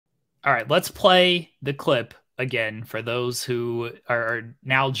All right, let's play the clip again for those who are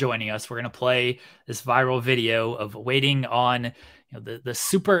now joining us. We're going to play this viral video of waiting on the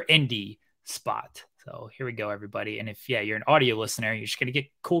super indie spot. So here we go, everybody. And if you're an audio listener, you're just going to get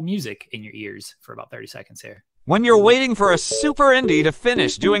cool music in your ears for about 30 seconds here. When you're waiting for a super indie to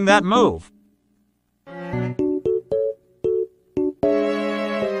finish doing that move.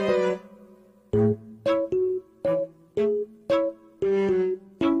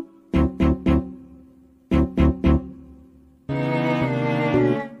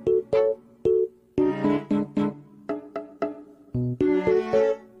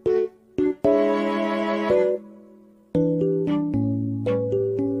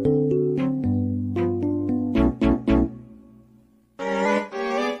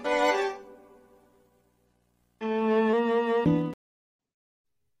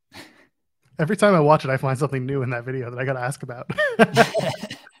 Every time I watch it, I find something new in that video that I got to ask about.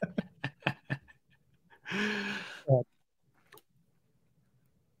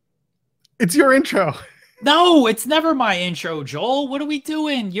 It's your intro. No, it's never my intro, Joel. What are we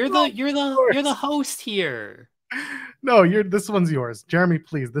doing? You're the host here. No, this one's yours. Jeremy,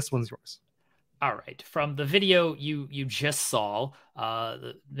 please, this one's yours. All right. From the video you just saw,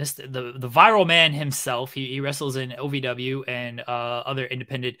 the viral man himself, he wrestles in OVW and other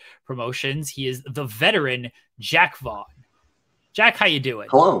independent promotions. He is the veteran Jack Vaughn. Jack, how you doing?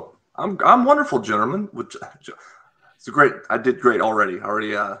 Hello. I'm wonderful, gentlemen. It's great. I did great already.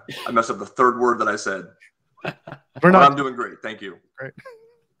 I messed up the third word that I said. I'm doing great. Thank you. Great.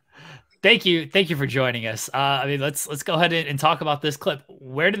 Thank you for joining us. Let's go ahead and talk about this clip.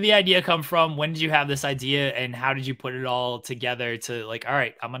 Where did the idea come from? When did you have this idea, and how did you put it all together to all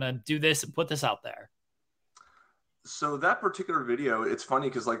right, I'm gonna do this and put this out there? So that particular video, it's funny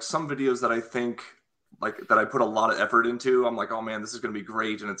because some videos that I think that I put a lot of effort into, I'm like, oh man, this is gonna be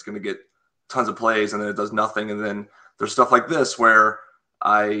great and it's gonna get tons of plays, and then it does nothing. And then there's stuff like this where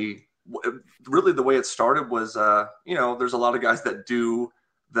really the way it started was there's a lot of guys that do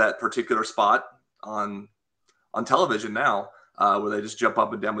that particular spot on television now, where they just jump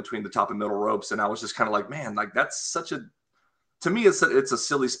up and down between the top and middle ropes. And I was just kind of like, man, that's to me, it's a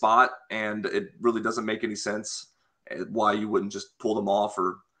silly spot, and it really doesn't make any sense why you wouldn't just pull them off,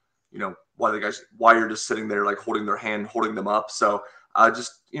 or, why you're just sitting there, holding their hand, holding them up. So it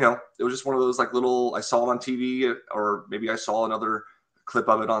was just one of those I saw it on TV, or maybe I saw another clip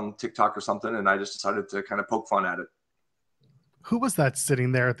of it on TikTok or something, and I just decided to kind of poke fun at it. Who was that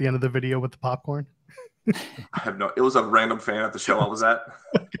sitting there at the end of the video with the popcorn? It was a random fan at the show I was at.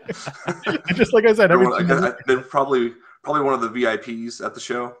 Just like I said, they're probably one of the VIPs at the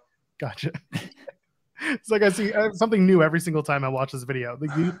show. Gotcha. It's like I see something new every single time I watch this video.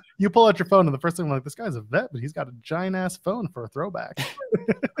 You pull out your phone, and the first thing I'm like, this guy's a vet, but he's got a giant ass phone for a throwback.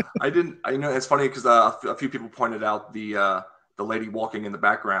 I know it's funny because a few people pointed out the lady walking in the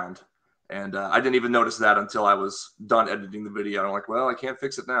background. And I didn't even notice that until I was done editing the video. I'm like, well, I can't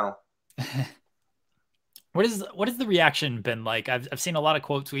fix it now. What is the reaction been like? I've seen a lot of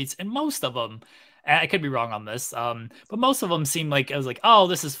quote tweets, and most of them, I could be wrong on this, but most of them seem like, I was like, oh,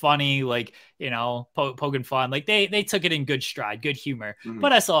 this is funny, poking fun. They took it in good stride, good humor. Mm-hmm.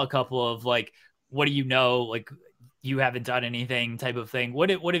 But I saw a couple of what do you know? You haven't done anything type of thing. What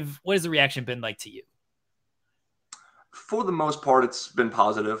has the reaction been like to you? For the most part, it's been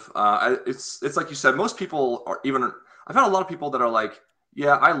positive. It's like you said, most people I've had a lot of people that are like,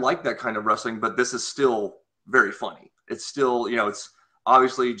 yeah, I like that kind of wrestling, but this is still very funny. It's still, it's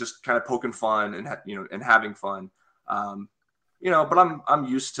obviously just kind of poking fun and having fun. But I'm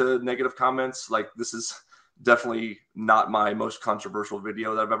used to negative comments. This is definitely not my most controversial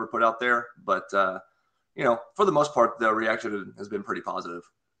video that I've ever put out there. But, for the most part, the reaction has been pretty positive.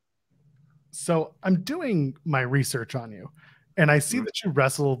 So I'm doing my research on you, and I see that you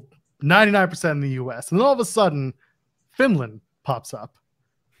wrestle 99% in the US, and then all of a sudden Finland pops up.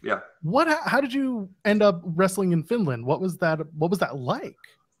 Yeah. How did you end up wrestling in Finland? What was that like?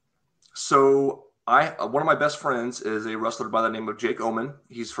 So one of my best friends is a wrestler by the name of Jake Oman.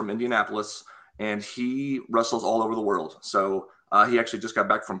 He's from Indianapolis, and he wrestles all over the world. So he actually just got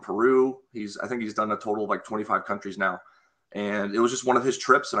back from Peru. I think he's done a total of 25 countries now. And it was just one of his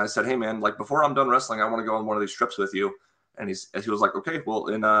trips. And I said, hey, man, before I'm done wrestling, I want to go on one of these trips with you. And he was like, okay, well,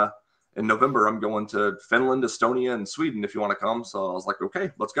 in November, I'm going to Finland, Estonia, and Sweden if you want to come. So I was like,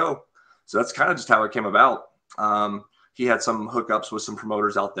 okay, let's go. So that's kind of just how it came about. He had some hookups with some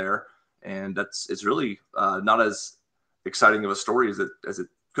promoters out there. And it's really not as exciting of a story as it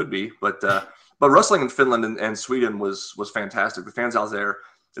could be. But wrestling in Finland and Sweden was fantastic. The fans out there,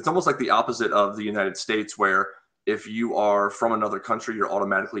 it's almost like the opposite of the United States, where if you are from another country, you're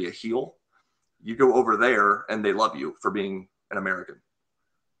automatically a heel. You go over there and they love you for being an American.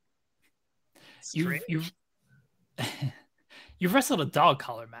 You've you've wrestled a dog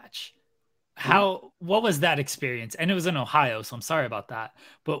collar match. What was that experience? And it was in Ohio, so I'm sorry about that.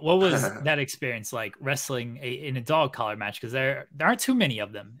 But what was that experience like, wrestling in a dog collar match? Because there aren't too many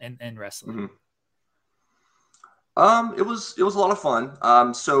of them in wrestling. It was a lot of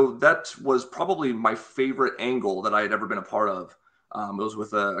fun. So that was probably my favorite angle that I had ever been a part of. It was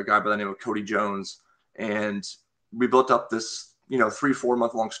with a guy by the name of Cody Jones, and we built up this 3-4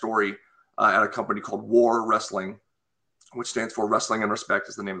 month long story at a company called War Wrestling, which stands for Wrestling and Respect,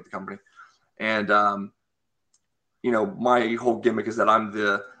 is the name of the company. And, my whole gimmick is that I'm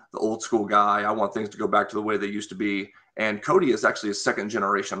the old school guy. I want things to go back to the way they used to be. And Cody is actually a second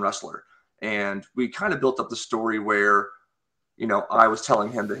generation wrestler. And we kind of built up the story where, I was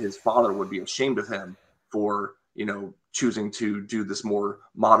telling him that his father would be ashamed of him for, choosing to do this more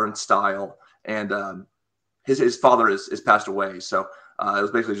modern style. And his father is passed away. So it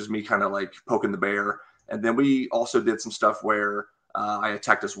was basically just me kind of like poking the bear. And then we also did some stuff where I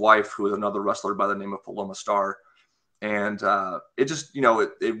attacked his wife, who is another wrestler by the name of Paloma Star. And it just,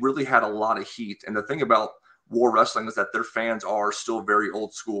 it really had a lot of heat. And the thing about War Wrestling is that their fans are still very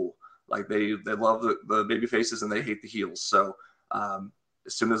old school. Like they love the baby faces and they hate the heels. So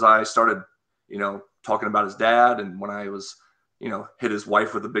as soon as I started, talking about his dad, and when I was, hit his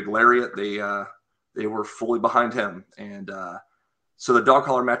wife with a big lariat, they were fully behind him. And so the dog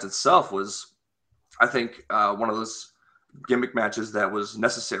collar match itself was, I think, one of those gimmick matches that was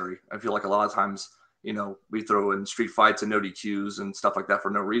necessary. I feel like a lot of times, we throw in street fights and no DQs and stuff like that for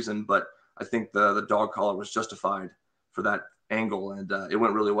no reason. But I think the dog collar was justified for that angle, and it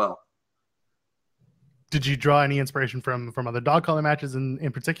went really well. Did you draw any inspiration from other dog collar matches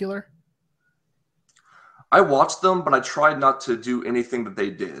in particular? I watched them, but I tried not to do anything that they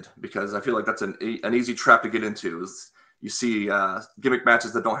did, because I feel like that's an easy trap to get into. Is you see gimmick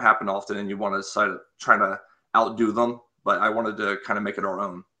matches that don't happen often, and you want to decide trying to outdo them. But I wanted to kind of make it our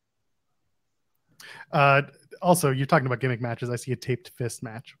own. Also, you're talking about gimmick matches. I see a taped fist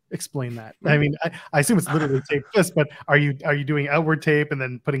match. Explain that. I mean, I assume it's literally taped fist, but are you doing outward tape and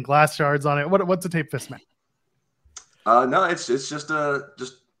then putting glass shards on it? What's a taped fist match? No, it's just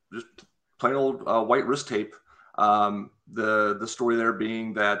plain old white wrist tape. The story there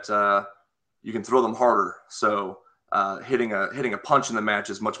being that you can throw them harder, so hitting a punch in the match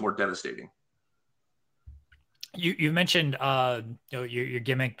is much more devastating. You mentioned your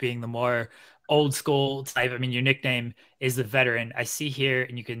gimmick being the more old school type. I mean, your nickname is the Veteran. I see here,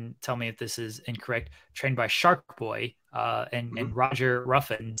 and you can tell me if this is incorrect, trained by Shark Boy and Roger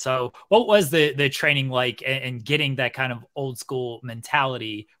Ruffin. So what was the training like, and getting that kind of old school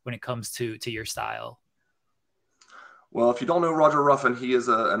mentality when it comes to your style? Well, if you don't know Roger Ruffin, he is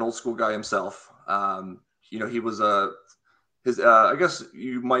an old school guy himself. He was I guess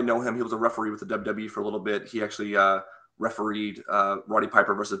you might know him. He was a referee with the WWE for a little bit. He actually refereed Roddy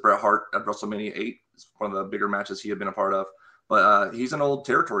Piper versus Bret Hart at WrestleMania 8. It's one of the bigger matches he had been a part of. But he's an old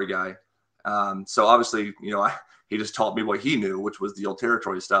territory guy. So obviously, he just taught me what he knew, which was the old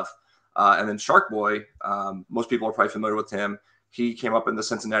territory stuff. And then Shark Boy, most people are probably familiar with him. He came up in the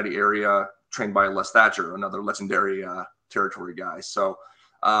Cincinnati area, trained by Les Thatcher, another legendary territory guy. So,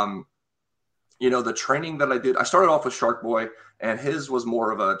 the training that I did, I started off with Shark Boy, and his was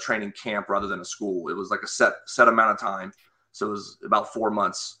more of a training camp rather than a school. It was like a set amount of time. So it was about 4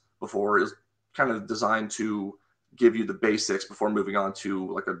 months before. It was kind of designed to give you the basics before moving on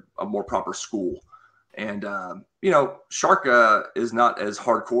to like a more proper school. And, Shark is not as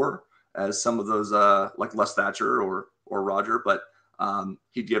hardcore as some of those like Les Thatcher or Roger, but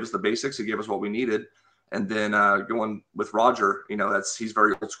he gave us the basics. He gave us what we needed. And then going with Roger, he's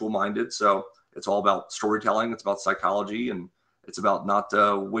very old school minded. So it's all about storytelling. It's about psychology, and it's about not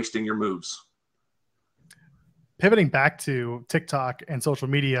wasting your moves. Pivoting back to TikTok and social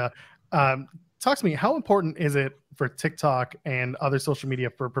media, talk to me. How important is it for TikTok and other social media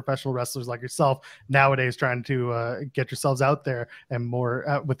for professional wrestlers like yourself nowadays, trying to get yourselves out there and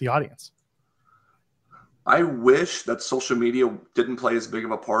more with the audience? I wish that social media didn't play as big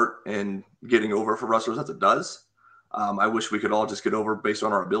of a part in getting over for wrestlers as it does. I wish we could all just get over based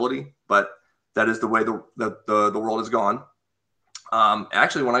on our ability, but that is the way the world has gone.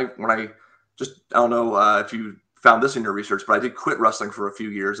 Actually, when I don't know if you found this in your research, but I did quit wrestling for a few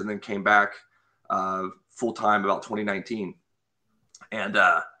years and then came back full time about 2019. And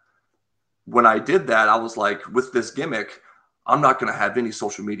when I did that, I was like, with this gimmick, I'm not going to have any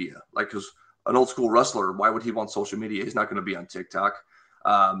social media. Like, because an old school wrestler, why would he want social media? He's not going to be on TikTok.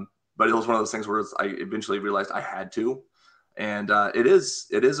 But but it was one of those things where I eventually realized I had to. And it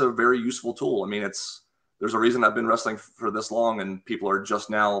is a very useful tool. I mean, there's a reason I've been wrestling for this long, and people are just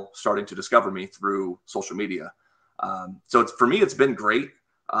now starting to discover me through social media. So for me, it's been great.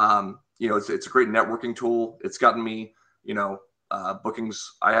 It's a great networking tool. It's gotten me,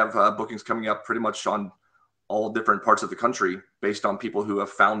 bookings. I have bookings coming up pretty much on all different parts of the country based on people who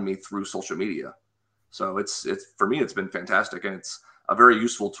have found me through social media. So it's for me, it's been fantastic, and it's a very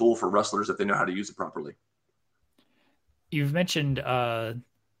useful tool for wrestlers if they know how to use it properly. You've mentioned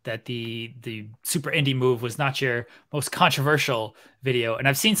that the super indie move was not your most controversial video, and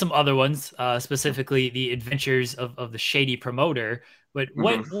I've seen some other ones, specifically the adventures of the shady promoter. But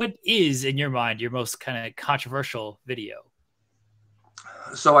what is, in your mind, your most kind of controversial video?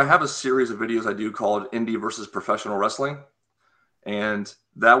 So I have a series of videos I do called Indie versus Professional Wrestling. And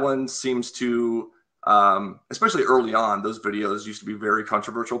that one seems to, especially early on, those videos used to be very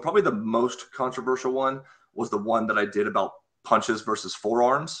controversial. Probably the most controversial one was the one that I did about punches versus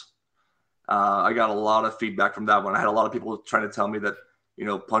forearms. I got a lot of feedback from that one. I had a lot of people trying to tell me that,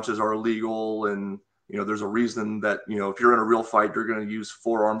 punches are illegal, and, there's a reason that, if you're in a real fight, you're going to use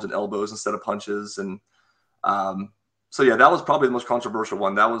forearms and elbows instead of punches. And, so yeah, that was probably the most controversial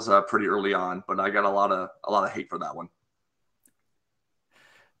one. That was pretty early on, but I got a lot of hate for that one.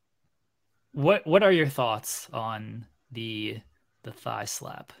 What are your thoughts on the thigh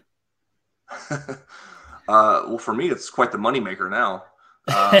slap? Well, for me, it's quite the moneymaker now.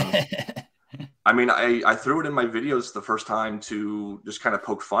 I mean, I threw it in my videos the first time to just kind of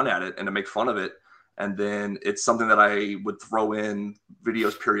poke fun at it and to make fun of it. And then it's something that I would throw in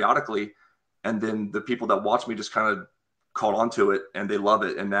videos periodically. And then the people that watch me just kind of caught onto it and they love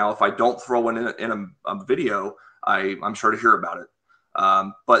it. And now if I don't throw it in a video, I'm sure to hear about it.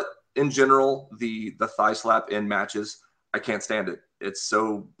 But in general, the thigh slap in matches, I can't stand it. It's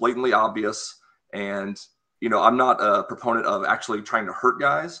so blatantly obvious. And, I'm not a proponent of actually trying to hurt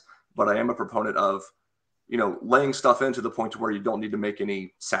guys, but I am a proponent of, laying stuff in to the point to where you don't need to make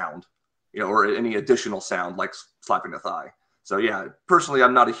any sound, or any additional sound like slapping the thigh. So yeah, personally,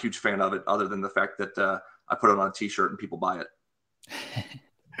 I'm not a huge fan of it, other than the fact that I put it on a t-shirt and people buy it.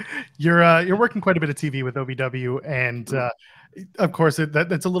 You're working quite a bit of TV with OVW, and of course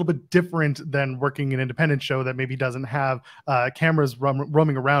that's a little bit different than working an independent show that maybe doesn't have cameras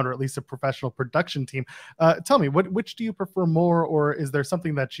roaming around, or at least a professional production team. Tell me, which do you prefer more, or is there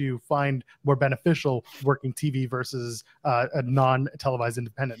something that you find more beneficial working TV versus a non-televised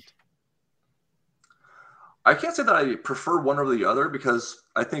independent? I can't say that I prefer one or the other, because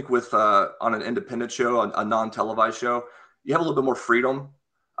I think with on an independent show, a non-televised show, you have a little bit more freedom.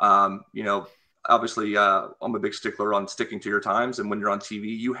 Obviously, I'm a big stickler on sticking to your times, and when you're on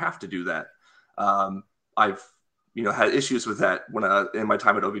TV, you have to do that. I've had issues with that when in my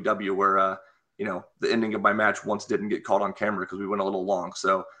time at OVW, where the ending of my match once didn't get caught on camera because we went a little long.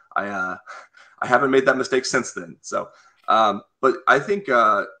 So I haven't made that mistake since then. So. But I think,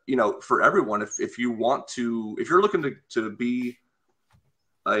 for everyone, if you're looking to be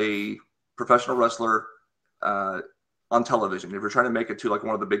a professional wrestler on television, if you're trying to make it to like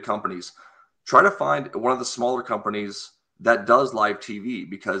one of the big companies, try to find one of the smaller companies that does live TV,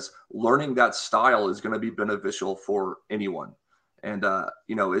 because learning that style is going to be beneficial for anyone. And,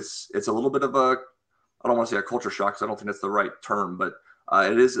 it's a little bit of I don't want to say a culture shock, because I don't think that's the right term, but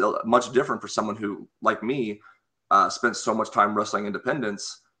it is much different for someone who, like me, spent so much time wrestling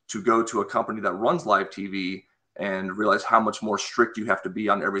independents, to go to a company that runs live TV and realize how much more strict you have to be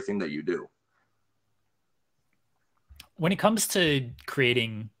on everything that you do. When it comes to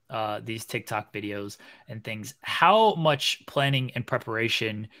creating these TikTok videos and things, how much planning and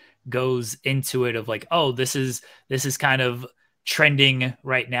preparation goes into it, of like, oh, this is kind of trending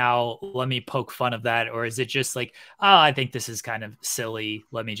right now, let me poke fun of that? Or is it just like, oh, I think this is kind of silly,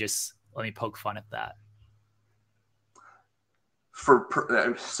 let me poke fun at that?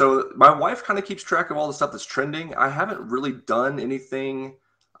 So my wife kind of keeps track of all the stuff that's trending. I haven't really done anything.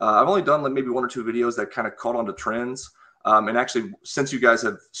 I've only done like maybe one or two videos that kind of caught on to trends. And actually, since you guys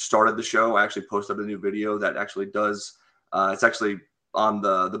have started the show, I actually posted a new video that actually does. It's actually on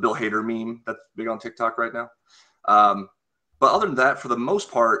the Bill Hader meme that's big on TikTok right now. But other than that, for the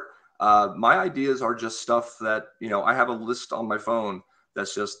most part, my ideas are just stuff that, I have a list on my phone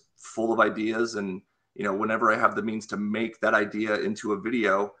that's just full of ideas. And, whenever I have the means to make that idea into a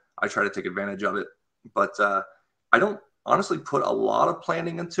video, I try to take advantage of it. But I don't honestly put a lot of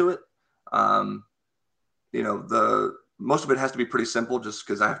planning into it. Most of it has to be pretty simple, just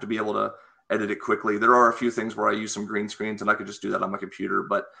because I have to be able to edit it quickly. There are a few things where I use some green screens and I could just do that on my computer.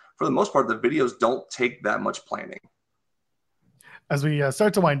 But for the most part, the videos don't take that much planning. As we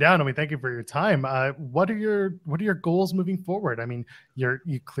start to wind down, and we thank you for your time, what are your goals moving forward? I mean,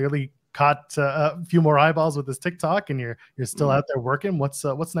 you clearly caught a few more eyeballs with this TikTok, and you're still out there working.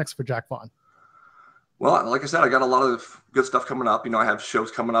 What's next for Jack Vaughn? Well, like I said, I got a lot of good stuff coming up. I have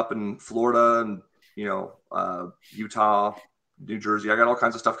shows coming up in Florida and Utah, New Jersey. I got all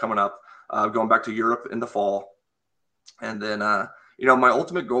kinds of stuff coming up. Going back to Europe in the fall, and then my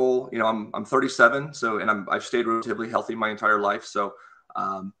ultimate goal. I'm 37, and I've stayed relatively healthy my entire life. So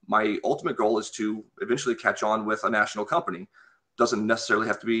my ultimate goal is to eventually catch on with a national company. Doesn't necessarily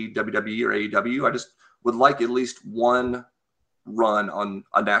have to be WWE or AEW. I just would like at least one run on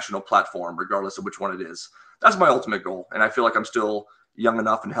a national platform, regardless of which one it is. That's my ultimate goal. And I feel like I'm still young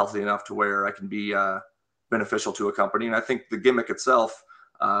enough and healthy enough to where I can be beneficial to a company. And I think the gimmick itself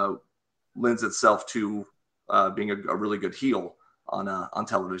lends itself to being a really good heel on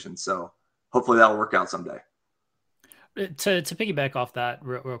television. So hopefully that'll work out someday. To piggyback off that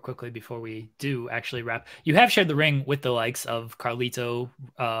real quickly before we do actually wrap, you have shared the ring with the likes of Carlito,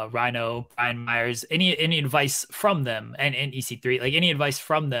 Rhino, Brian Myers. Any advice from them and EC3, like any advice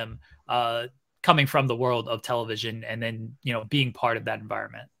from them coming from the world of television and then, being part of that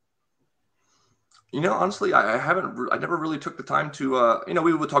environment? Honestly, I never really took the time to,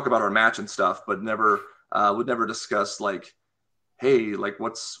 we would talk about our match and stuff, but would never discuss like, hey, like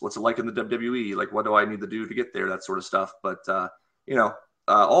what's it like in the WWE? Like, what do I need to do to get there? That sort of stuff. But,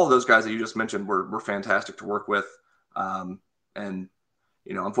 all of those guys that you just mentioned were fantastic to work with. And,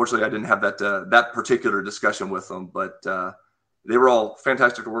 unfortunately I didn't have that particular discussion with them, but they were all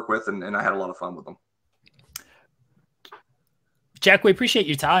fantastic to work with, and I had a lot of fun with them. Jack, we appreciate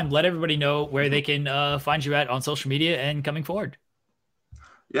your time. Let everybody know where they can find you at on social media and coming forward.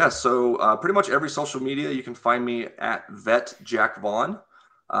 Yeah, so pretty much every social media, you can find me at Vet Jack Vaughn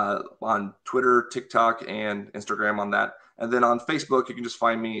on Twitter, TikTok, and Instagram on that. And then on Facebook, you can just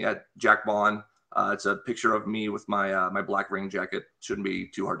find me at Jack Vaughn. It's a picture of me with my black ring jacket. Shouldn't be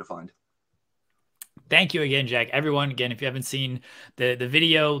too hard to find. Thank you again, Jack. Everyone, again, if you haven't seen the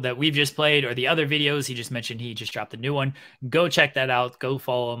video that we've just played or the other videos he just mentioned, he just dropped a new one. Go check that out. Go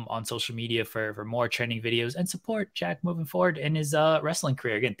follow him on social media for more training videos and support Jack moving forward in his wrestling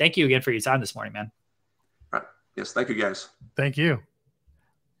career. Again, thank you again for your time this morning, man. All right. Yes, thank you, guys. Thank you.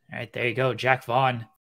 All right, there you go, Jack Vaughn.